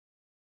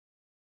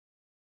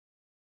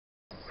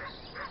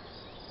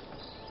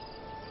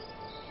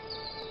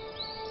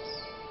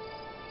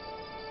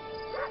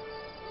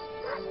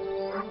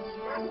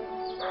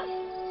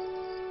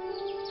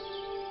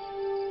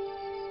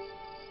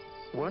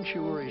once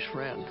you were his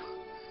friend,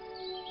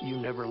 you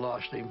never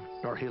lost him,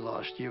 nor he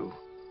lost you.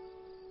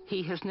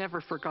 He has never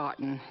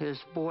forgotten his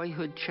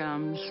boyhood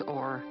chums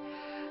or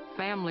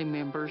family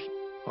members.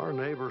 Our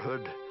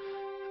neighborhood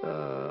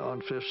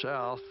on Fifth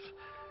South,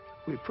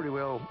 we pretty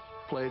well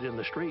played in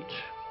the streets.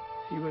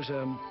 He was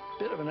a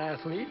bit of an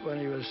athlete when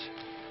he was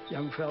a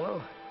young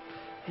fellow.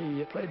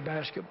 He played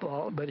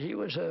basketball, but he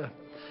was a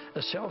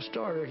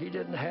self-starter. He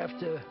didn't have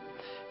to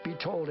be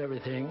told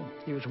everything.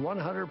 He was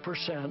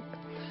 100%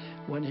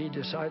 when he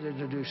decided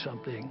to do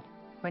something.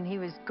 When he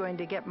was going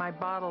to get my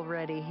bottle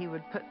ready, he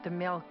would put the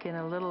milk in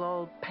a little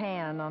old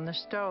pan on the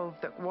stove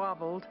that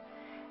wobbled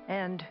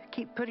and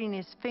keep putting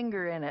his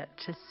finger in it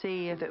to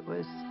see if it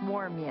was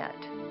warm yet.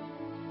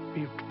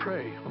 He used to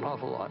pray an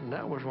awful lot, and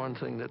that was one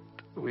thing that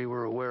we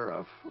were aware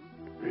of.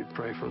 He'd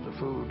pray for the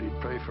food,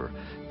 he'd pray for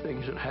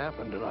things that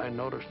happened, and I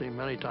noticed him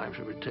many times.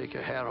 He would take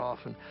a hat off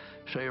and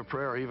say a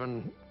prayer,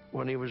 even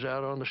when he was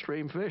out on the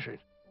stream fishing.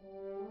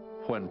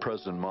 When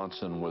President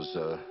Monson was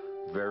a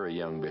very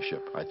young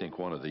bishop, I think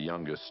one of the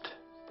youngest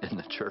in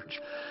the church,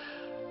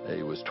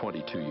 he was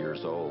 22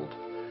 years old.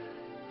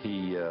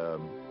 He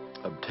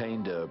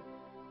obtained a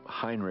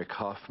Heinrich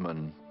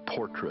Hoffmann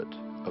portrait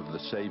of the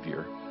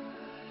Savior,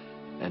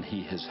 and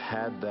he has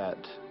had that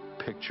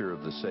picture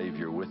of the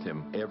Savior with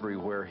him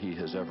everywhere he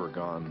has ever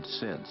gone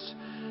since,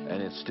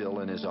 and it's still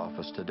in his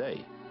office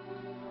today.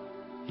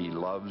 He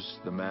loves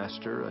the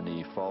Master, and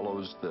he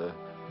follows the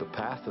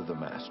path of the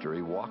Master.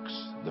 He walks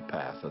the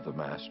path of the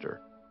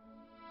Master.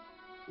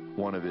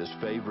 One of his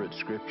favorite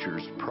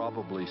scriptures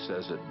probably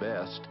says it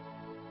best: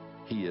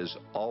 he is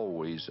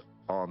always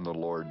on the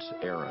Lord's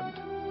errand.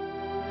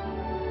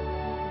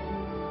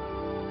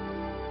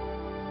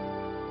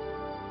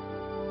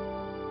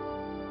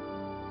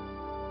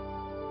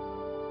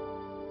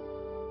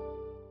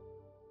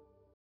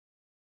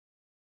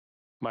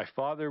 My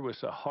father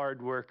was a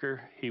hard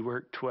worker. He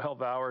worked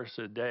 12 hours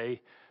a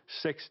day,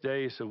 6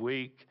 days a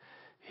week.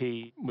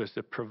 He was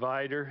the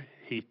provider.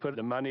 He put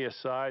the money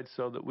aside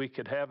so that we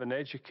could have an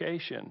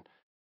education.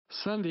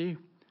 Sunday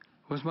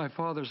was my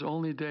father's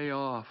only day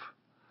off,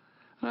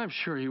 and I'm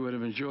sure he would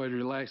have enjoyed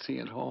relaxing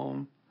at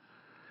home.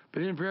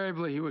 But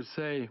invariably he would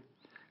say,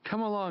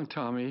 "Come along,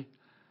 Tommy.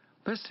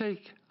 Let's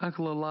take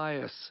Uncle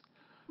Elias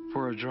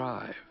for a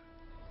drive."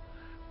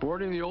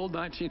 Boarding the old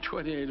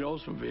 1928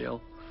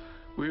 Oldsmobile,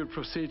 we would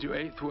proceed to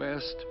 8th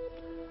West,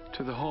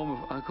 to the home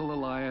of Uncle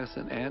Elias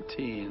and Aunt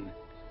Teen.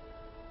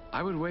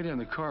 I would wait in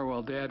the car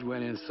while Dad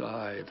went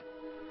inside.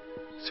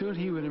 Soon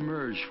he would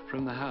emerge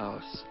from the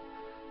house,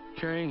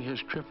 carrying his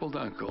crippled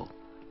uncle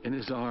in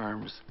his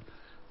arms,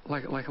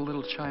 like a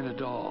little china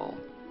doll.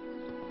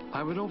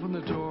 I would open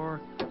the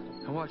door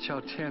and watch how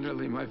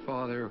tenderly my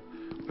father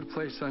would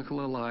place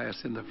Uncle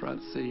Elias in the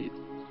front seat.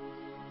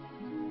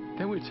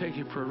 Then we'd take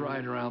him for a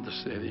ride around the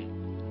city.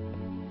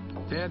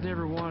 Dad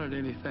never wanted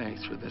any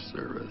thanks for this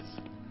service,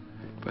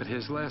 but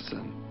his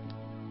lesson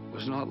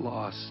was not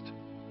lost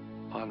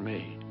on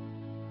me.